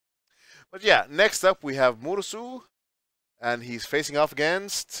But yeah, next up we have Mursu, and he's facing off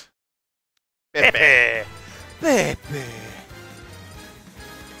against Pepe. Pepe.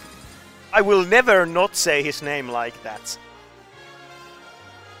 I will never not say his name like that.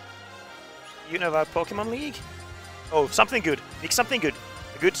 You know about Pokemon League? Oh, something good. Pick something good.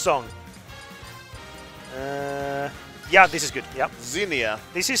 A good song. Yeah, this is good. Yeah. Zinnia.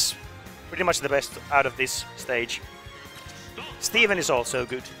 This is pretty much the best out of this stage. Steven is also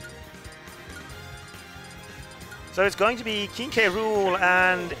good. So it's going to be King K. Rool,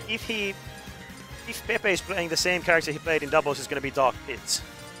 and if Pepe is playing the same character he played in doubles, it's going to be Dark Pits.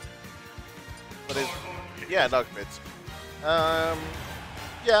 But yeah, Dark Pits.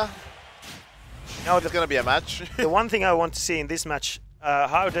 Yeah. Now it's going to be a match. The one thing I want to see in this match,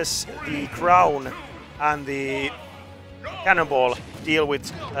 how does the crown and the cannonball deal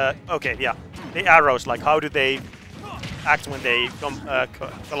with, okay, yeah, the arrows, like how do they act when they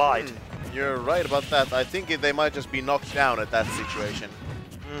collide? You're right about that. I think they might just be knocked down at that situation.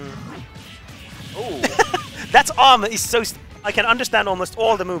 Oh, that armor is so... I can understand almost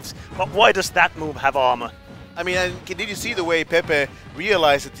all the moves, but why does that move have armor? I mean, did you see the way Pepe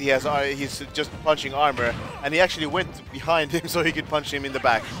realized that he's just punching armor, and he actually went behind him so he could punch him in the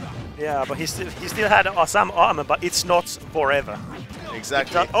back? Yeah, but he still had some armor, but it's not forever.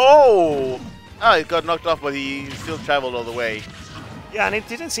 Exactly. Oh! Ah, it got knocked off, but he still traveled all the way. Yeah, and it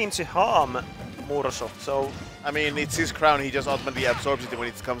didn't seem to harm Mursu, so... I mean, it's his crown, he just ultimately absorbs it when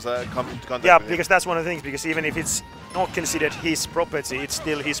it comes into contact yeah, with because that's one of the things, because even if it's not considered his property, it's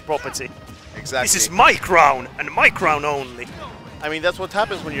still his property. Exactly. This is my crown, and my crown only. I mean, that's what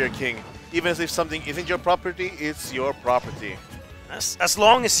happens when you're a king. Even if something isn't your property, it's your property. As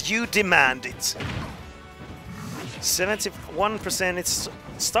long as you demand it. 71%, it's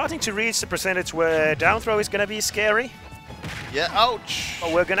starting to reach the percentage where down throw is going to be scary. Yeah, ouch!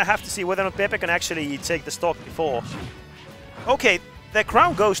 But we're going to have to see whether or not Pepe can actually take the stock before. Okay, the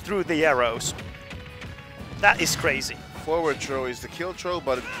crown goes through the arrows. That is crazy. Forward throw is the kill throw,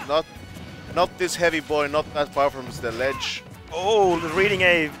 but not this heavy boy, not that far from the ledge. Oh, reading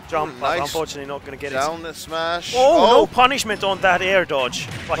a jump, nice. but unfortunately not going to get down the smash. Oh, no punishment on that air dodge.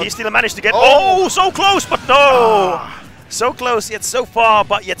 But he still managed to get... Oh, so close, but no! So close, yet so far,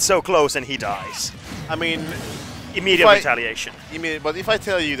 but yet so close, and he dies. I mean... Immediate retaliation. But if I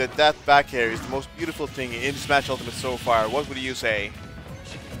tell you that back air is the most beautiful thing in Smash Ultimate so far, what would you say?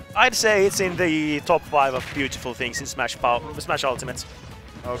 I'd say it's in the top 5 of beautiful things in Smash Ultimate.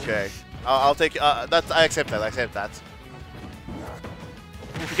 Okay. I'll take... that. I accept that, I accept that.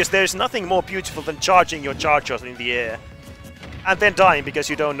 Because there's nothing more beautiful than charging your chargers in the air. And then dying because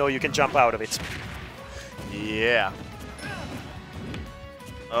you don't know you can jump out of it. Yeah.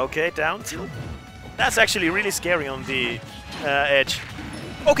 Okay, down tilt. That's actually really scary on the edge.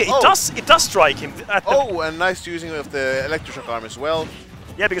 Okay, it does strike him. At the and nice using of the electroshock arm as well.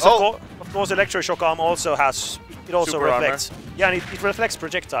 Yeah, because of course electroshock arm also has... It also super reflects. Armor. Yeah, and it reflects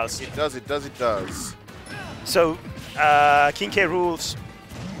projectiles. It does, it does, it does. So, King K rules...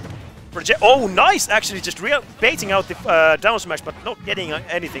 Oh, nice! Actually, just baiting out the down smash, but not getting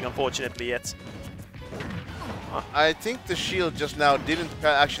anything, unfortunately, yet. I think the shield just now didn't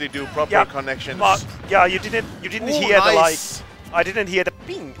actually do proper connections. But yeah, you didn't hear nice. the I didn't hear the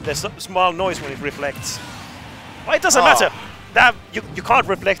ping, the small noise when it reflects. But it doesn't matter. That you can't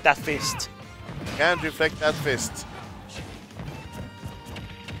reflect that fist. Can't reflect that fist.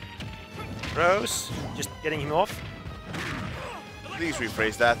 Rose, just getting him off. Please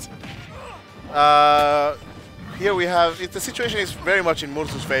rephrase that. Here we have the situation is very much in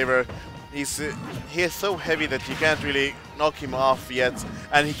Mursu's favor. He is so heavy that you can't really knock him off yet,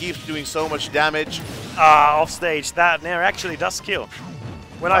 and he keeps doing so much damage. Offstage, that Nair actually does kill.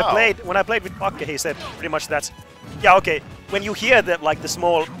 When I played with Pakke, he said pretty much that. Yeah, okay. When you hear that, like the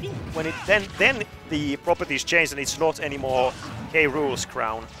small, when it then the properties change and it's not anymore K Rool's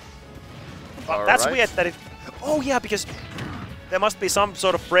crown. But that's weird that it. Oh yeah, because there must be some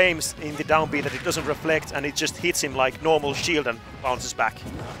sort of frames in the down B that it doesn't reflect and it just hits him like normal shield and bounces back.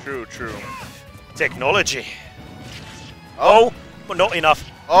 True, true. Technology. Oh, but not enough.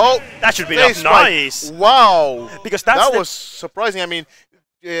 Oh, that should be enough. Nice. Wow. Because that was surprising. I mean,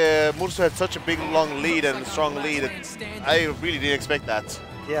 Mursu had such a big, long lead and strong lead. I really didn't expect that.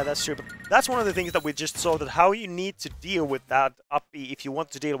 Yeah, that's true. But that's one of the things that we just saw, that how you need to deal with that up B if you want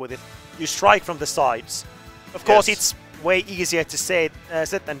to deal with it. You strike from the sides. Of course, it's way easier to say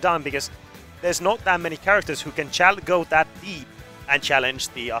said than done, because there's not that many characters who can go that deep and challenge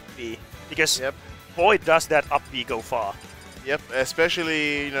the up B. Because boy, does that up B go far. Yep,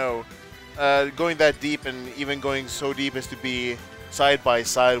 especially, you know, going that deep and even going so deep as to be side by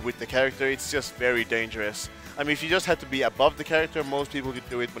side with the character, it's just very dangerous. I mean, if you just had to be above the character, most people could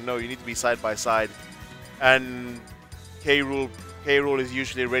do it, but no, you need to be side by side. And K. Rool is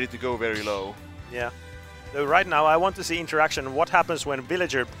usually ready to go very low. Yeah. So right now, I want to see interaction. What happens when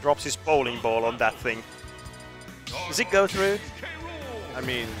Villager drops his bowling ball on that thing? Does it go through? I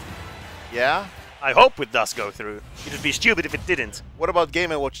mean, yeah. I hope it does go through. It would be stupid if it didn't. What about Game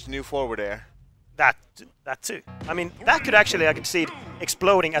 & Watch's new forward air? That too. I mean, that could actually, I could see it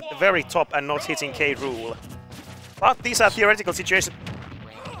exploding at the very top and not hitting K. Rool. But these are theoretical situations.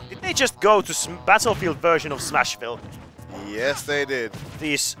 Did they just go to Battlefield version of Smashville? Yes, they did.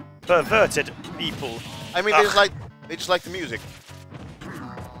 These perverted people. I mean, they just like the music.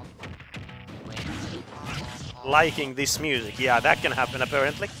 Liking this music, yeah, that can happen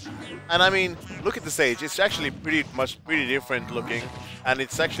apparently. And I mean, look at the stage. It's actually pretty different looking, and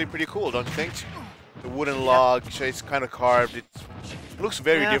it's actually pretty cool, don't you think? The wooden log, it's kind of carved. It looks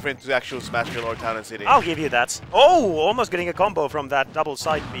very different to the actual Smashville or Town and City. I'll give you that. Oh, almost getting a combo from that double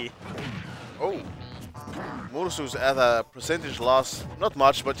side B. Oh, Mursu's at a percentage loss, not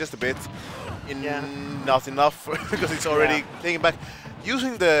much, but just a bit. Not enough because it's already taken back.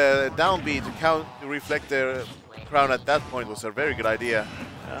 Using the down B to reflect the crown at that point was a very good idea.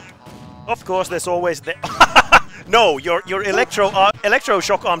 Of course, there's always the... No, your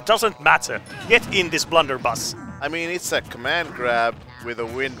electroshock arm doesn't matter. Get in this blunderbuss. I mean, it's a command grab with a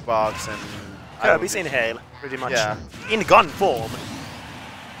wind box and... Kirby's inhale, pretty much. Yeah. In gun form.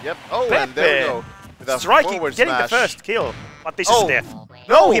 Yep. Oh, Pepe. and there we go. With a striking, forward getting smash. the first kill. But this is death.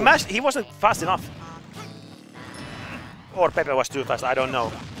 No, he wasn't fast enough. Or Pepe was too fast, I don't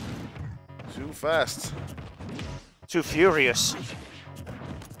know. Too fast. Too furious.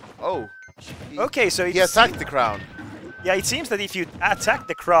 Oh. Okay, so he attacked the crown. Yeah, it seems that if you attack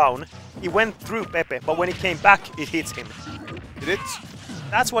the crown, he went through Pepe, but when he came back, it hits him. Did it?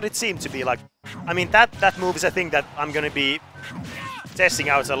 That's what it seemed to be like. I mean, that move is a thing that I'm gonna be testing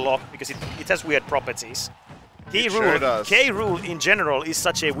out a lot because it has weird properties. K. Rool in general is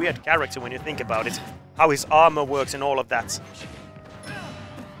such a weird character when you think about it. How his armor works and all of that.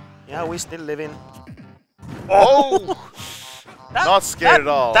 Yeah, we still living. Oh! Not scared at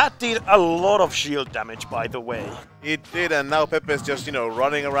all. That did a lot of shield damage, by the way. It did, and now Pepe's just,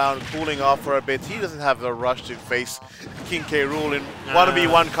 running around, cooling off for a bit. He doesn't have the rush to face King K. Rool in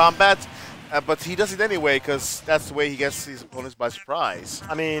 1v1 combat, but he does it anyway, because that's the way he gets his opponents by surprise.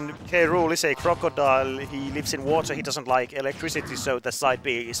 I mean, K. Rool is a crocodile. He lives in water. He doesn't like electricity, so the side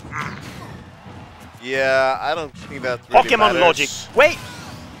B is... Yeah, I don't think that really Pokemon matters. logic. Wait!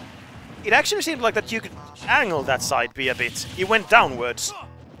 It actually seemed like that you could angle that side B a bit. He went downwards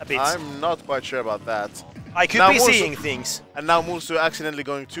a bit. I'm not quite sure about that. I could be seeing things. And now Mursu accidentally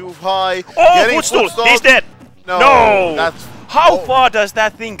going too high. Oh, footstool! He's dead! No! That's, How far does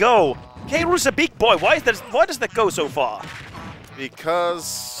that thing go? K. Rool's a big boy. Why does that go so far?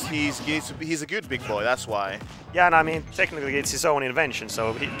 Because he's a good big boy, that's why. Yeah, and I mean, technically it's his own invention,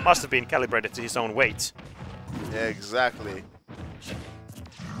 so he must have been calibrated to his own weight. Yeah, exactly.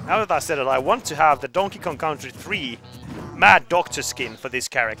 Now that I said it, I want to have the Donkey Kong Country 3 Mad Doctor skin for this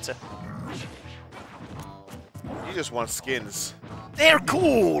character. You just want skins. They're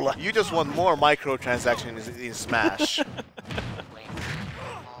cool! You just want more microtransactions in Smash.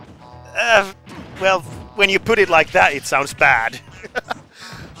 Well, when you put it like that, it sounds bad.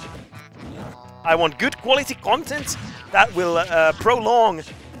 I want good quality content that will prolong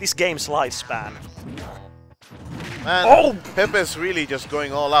this game's lifespan. Man, Pepe's really just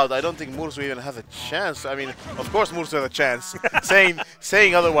going all out. I don't think Mursu even has a chance. I mean, of course Mursu has a chance.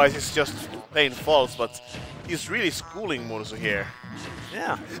 saying otherwise is just plain false, but he's really schooling Mursu here.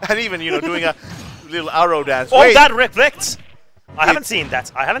 Yeah. And even, doing a little arrow dance. Oh, wait. That reflects! I haven't seen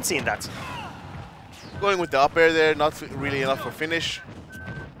that. I haven't seen that. Going with the up air there, not really enough for finish.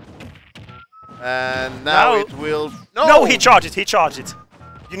 And now it will... No, he charged it. He charged it.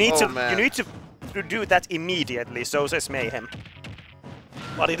 You need man. You need to do that immediately, so says Mayhem.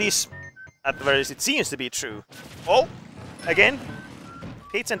 But it is, at the very least, it seems to be true. Oh, again,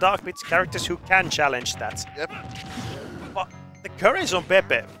 Pits and Dark Pits, characters who can challenge that. Yep. But the courage on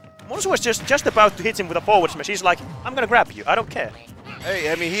Pepe. Mursu was just about to hit him with a forward smash. He's like, I'm gonna grab you, I don't care.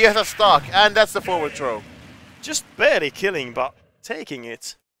 Hey, I mean, he has a stock, and that's the forward throw. Just barely killing, but taking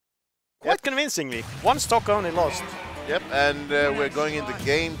it. Quite convincingly. One stock only lost. Yep, and we're going into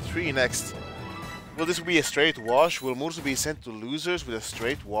game 3 next. Will this be a straight wash? Will Mursu be sent to losers with a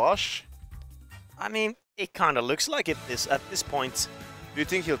straight wash? I mean, it kind of looks like it is at this point. Do you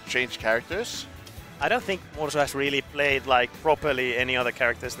think he'll change characters? I don't think Mursu has really played like properly any other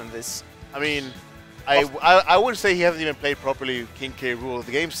characters than this. I mean, I would say he hasn't even played properly King K. Rool.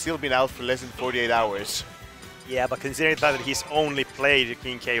 The game's still been out for less than 48 hours. Yeah, but considering that he's only played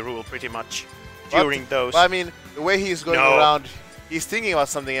King K. Rool pretty much during those. But I mean, the way he's going around, he's thinking about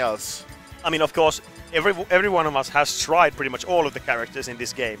something else. I mean, of course, every one of us has tried pretty much all of the characters in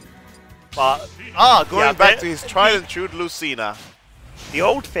this game. But going back to his tried and true Lucina. The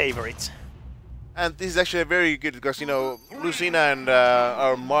old favorite. And this is actually very good because, you know, Lucina and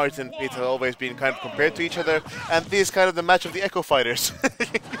our Martin Pitt have always been kind of compared to each other. And this is kind of the match of the Echo Fighters.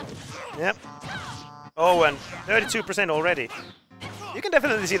 Yep. Oh, and 32% already. You can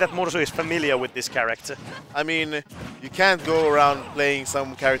definitely see that Mursu is familiar with this character. I mean, you can't go around playing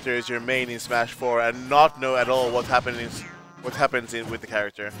some character as your main in Smash 4 and not know at all what happens with the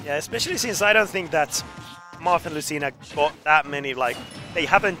character. Yeah, especially since I don't think that Marth and Lucina got that many, like, they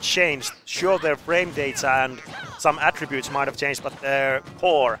haven't changed. Sure, their frame data and some attributes might have changed, but their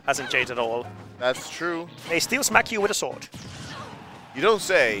core hasn't changed at all. That's true. They still smack you with a sword. You don't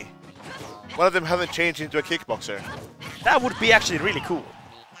say. One of them hasn't changed into a kickboxer. That would be actually really cool.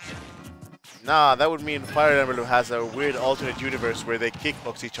 Nah, that would mean Fire Emblem has a weird alternate universe where they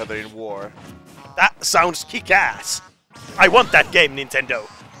kickbox each other in war. That sounds kick-ass. I want that game, Nintendo.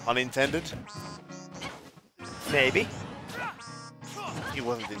 Unintended? Maybe. It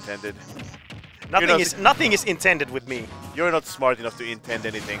wasn't intended. Nothing is intended with me. You're not smart enough to intend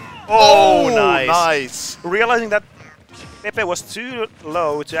anything. Oh, nice. Nice. Realizing that Pepe was too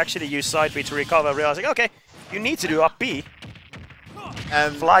low to actually use side B to recover, realizing, okay, you need to do up B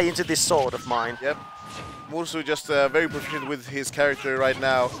and fly into this sword of mine. Yep. Mursu just very proficient with his character right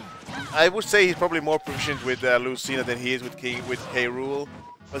now. I would say he's probably more proficient with Lucina than he is with K. Rool,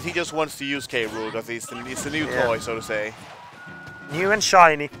 but he just wants to use K. Rool because it's the new toy, so to say. New and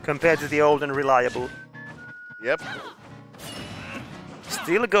shiny compared to the old and reliable. Yep.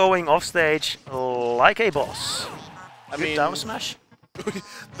 Still going off stage like a boss. I Good mean, down smash.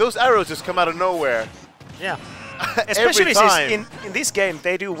 Those arrows just come out of nowhere. Yeah. Especially since in this game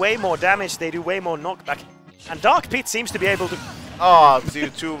they do way more damage, they do way more knockback. And Dark Pit seems to be able to... Oh,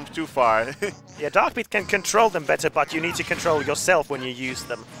 too far. Yeah, Dark Pit can control them better, but you need to control yourself when you use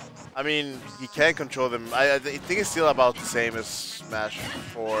them. I mean, he can control them. I think it's still about the same as Smash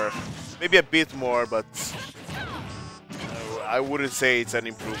 4. Maybe a bit more, but I wouldn't say it's an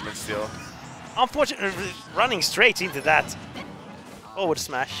improvement still. Unfortunately, running straight into that forward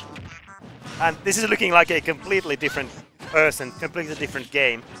smash. And this is looking like a completely different person, completely different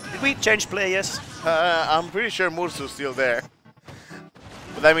game. Did we change players? I'm pretty sure Mursu's still there.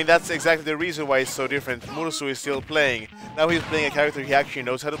 But I mean, that's exactly the reason why it's so different. Mursu is still playing. Now he's playing a character he actually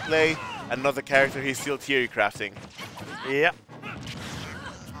knows how to play, and not the character he's still theory crafting. Yeah.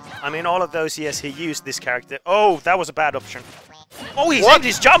 I mean, all of those years he used this character. Oh, that was a bad option. Oh, he's aimed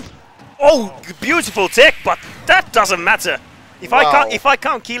his jump! Oh, beautiful tech, but that doesn't matter. If I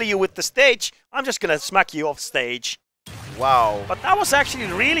can't kill you with the stage, I'm just gonna smack you off stage. Wow. But that was actually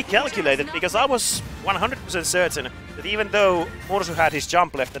really calculated, because I was 100% certain that even though Mursu had his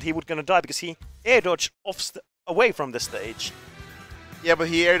jump left, that he would gonna die because he air dodged away from the stage. Yeah, but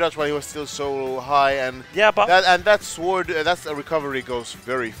he air dodged while he was still so high, and yeah, but that sword, that's a recovery goes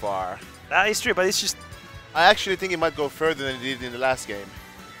very far. That is true, but it's just... I actually think it might go further than it did in the last game.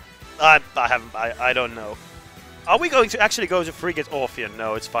 I don't know. Are we going to actually go to Frigate Orpheum?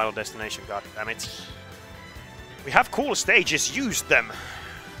 No, it's Final Destination, god damn it. We have cool stages, use them!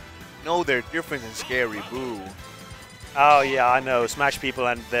 No, they're different and scary, boo. Oh yeah, I know, Smash people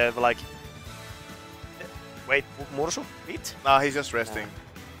and they're like... Wait, Mursu? Beat? Nah, he's just resting.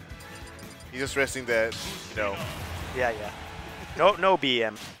 He's just resting the, you know... Yeah. No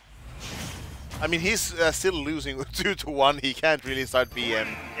BM. I mean, he's still losing 2-1. He can't really start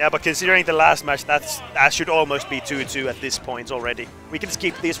BM. Yeah, but considering the last match, that should almost be 2-2 at this point already. We can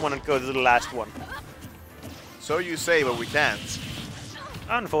skip this one and go to the last one. So you say, but we can't.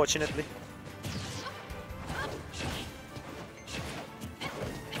 Unfortunately.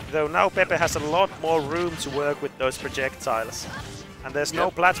 Though now Pepe has a lot more room to work with those projectiles. And there's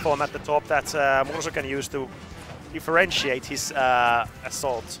no platform at the top that Mursu can use to differentiate his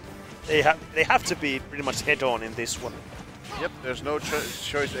assault. They have to be pretty much head-on in this one. Yep, there's no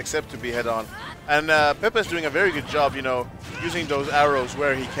choice except to be head-on. And Pepe's doing a very good job, you know, using those arrows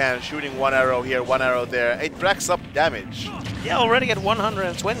where he can, shooting one arrow here, one arrow there. It racks up damage. Yeah, already at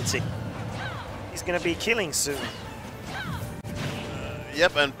 120. He's gonna be killing soon.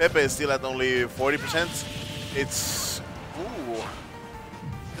 Yep, and Pepe is still at only 40%. It's...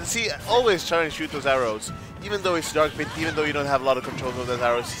 Ooh. See, always trying to shoot those arrows. Even though it's Dark Pit, even though you don't have a lot of control of those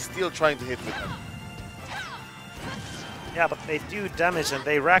arrows, he's still trying to hit with them. Yeah, but they do damage and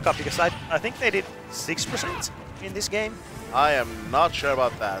they rack up because I think they did 6% in this game. I am not sure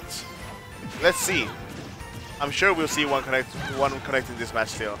about that. Let's see. I'm sure we'll see one connect in this match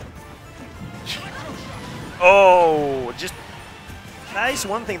still. Oh, just that is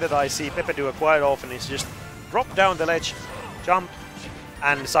one thing that I see Pepe do quite often is just drop down the ledge, jump,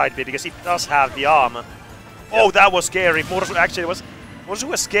 and side B because it does have the armor. Oh, that was scary. Mursu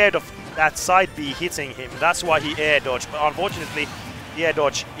was scared of that side B hitting him. That's why he air dodged. But unfortunately, the air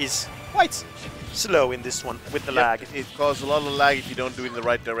dodge is quite slow in this one with the lag. It causes a lot of lag if you don't do it in the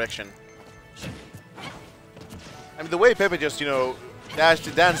right direction. I mean, the way Pepe just, you know, danced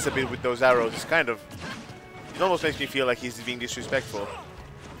a bit with those arrows is kind of... It almost makes me feel like he's being disrespectful.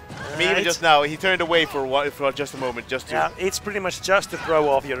 I mean, even just now, he turned away for just a moment, just to... Yeah, it's pretty much just to throw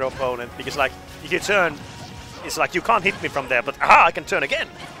off your opponent, because, like, if you turn, it's like, you can't hit me from there, but, aha, I can turn again!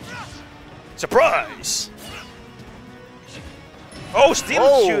 Surprise! Oh,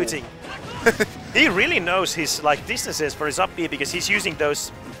 still shooting! He really knows his, like, distances for his up B, because he's using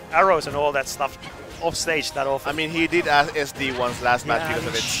those arrows and all that stuff off stage that often. I mean, he did SD once last match because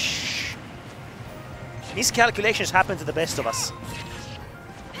of it. Miscalculations happen to the best of us.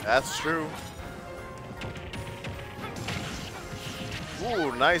 That's true.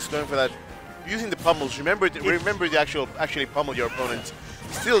 Ooh, nice going for that. Using the pummels. Remember to actually pummel your opponent.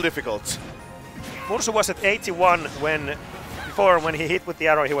 Still difficult. Mursu was at 81 when he hit with the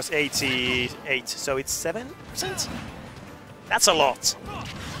arrow he was 88, so it's 7%? That's a lot.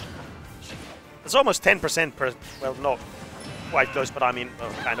 It's almost 10% per, well, not quite close, but I mean,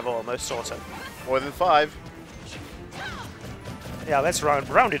 well, kind of almost, sort of. More than 5. Yeah, let's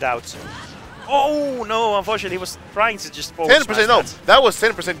round it out. Oh no, unfortunately he was trying to just forward 10%, no, that was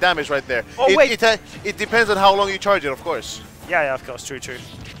 10% damage right there. Oh wait! It depends on how long you charge it, of course. Yeah, of course, true.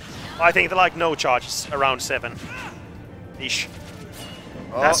 I think they're like no charges, around 7. Ish.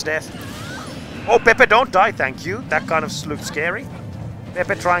 Oh. That's death. Oh, Pepe, don't die, thank you. That kind of looked scary.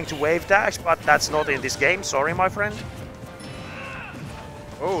 Pepe trying to wave dash, but that's not in this game. Sorry, my friend.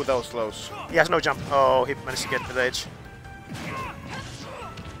 Oh, that was close. He has no jump. Oh, he managed to get to the edge.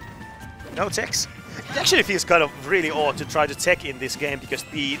 No techs. It actually feels kind of really odd to try to tech in this game because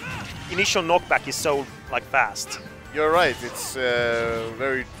the initial knockback is so, like, fast. You're right. It's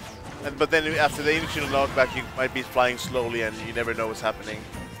very... But then after the initial knockback, you might be flying slowly and you never know what's happening.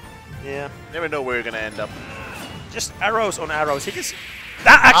 Yeah. You never know where you're gonna end up. Just arrows on arrows. He just...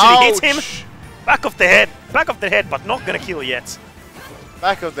 That actually hit him! Back of the head, but not gonna kill yet.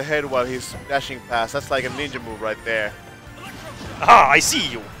 Back of the head while he's dashing past. That's like a ninja move right there. Aha, I see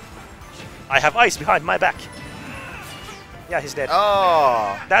you! I have ice behind my back. Yeah, he's dead.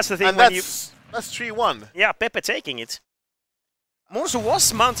 Oh! That's the thing and when that's 3-1. Yeah, Pepe taking it. Mursu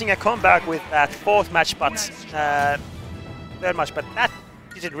was mounting a comeback with that 4th match, but... 3rd match, but that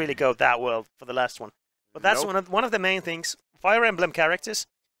didn't really go that well for the last one. But that's one of the main things. Fire Emblem characters,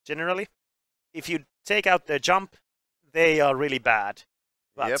 generally, if you take out their jump, they are really bad.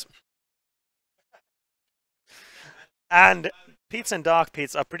 But yep. And Pits and Dark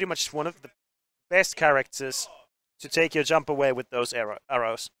Pits are pretty much one of the best characters to take your jump away with those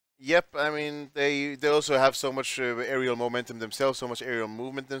arrows. Yep, I mean, they also have so much aerial momentum themselves, so much aerial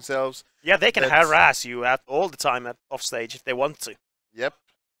movement themselves. Yeah, they can harass you all the time at offstage if they want to. Yep.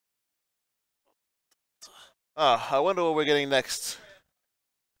 I wonder what we're getting next.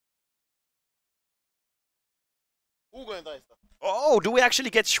 Oh, do we actually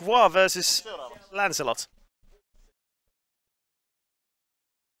get Schwa versus Lancelot?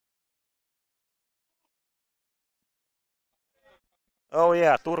 Oh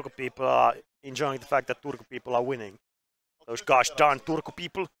yeah, Turku people are enjoying the fact that Turku people are winning. Those gosh darn Turku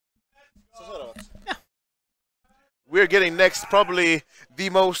people. Yeah. We're getting next probably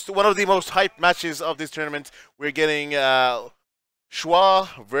one of the most hyped matches of this tournament. We're getting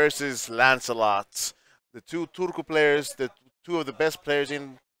Schwa versus Lancelot. The 2 Turku players, the 2 of the best players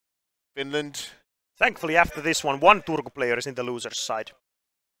in Finland. Thankfully, after this one Turku player is in the loser's side.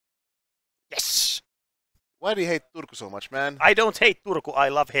 Yes! Why do you hate Turku so much, man? I don't hate Turku, I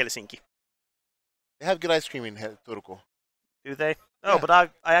love Helsinki. They have good ice cream in Turku. Do they? No, but I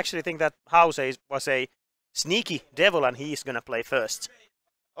actually think that House was a sneaky devil and he's gonna play first.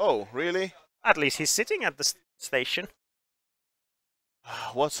 Oh, really? At least he's sitting at the station.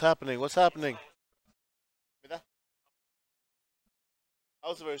 What's happening? What's happening?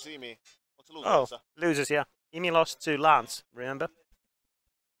 House versus Imi. Oh, loses, yeah. Imi lost to Lance, remember?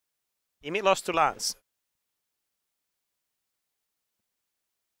 Imi lost to Lance.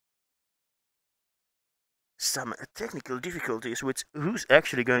 Some technical difficulties with who's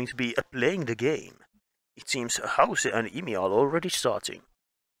actually going to be playing the game. It seems Hause and Imi are already starting.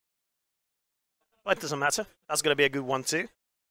 But it doesn't matter. That's gonna be a good one too.